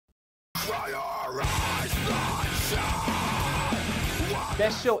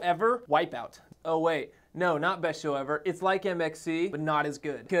Best show ever? Wipeout. Oh wait. No, not best show ever. It's like MXC, but not as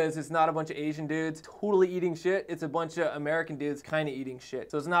good. Because it's not a bunch of Asian dudes totally eating shit. It's a bunch of American dudes kind of eating shit.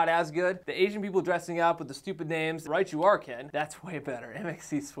 So it's not as good. The Asian people dressing up with the stupid names, right you are, Ken, that's way better.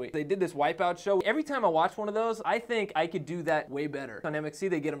 MXC's sweet. They did this Wipeout show. Every time I watch one of those, I think I could do that way better. On MXC,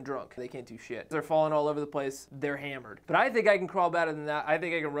 they get them drunk. They can't do shit. They're falling all over the place. They're hammered. But I think I can crawl better than that. I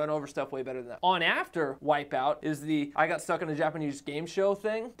think I can run over stuff way better than that. On after Wipeout is the I got stuck in a Japanese game show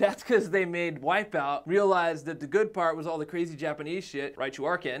thing. That's because they made Wipeout, realized that the good part was all the crazy Japanese shit, right you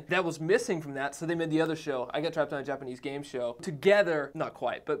are, Ken, that was missing from that, so they made the other show, I Got Trapped on a Japanese Game Show. Together, not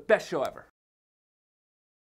quite, but best show ever.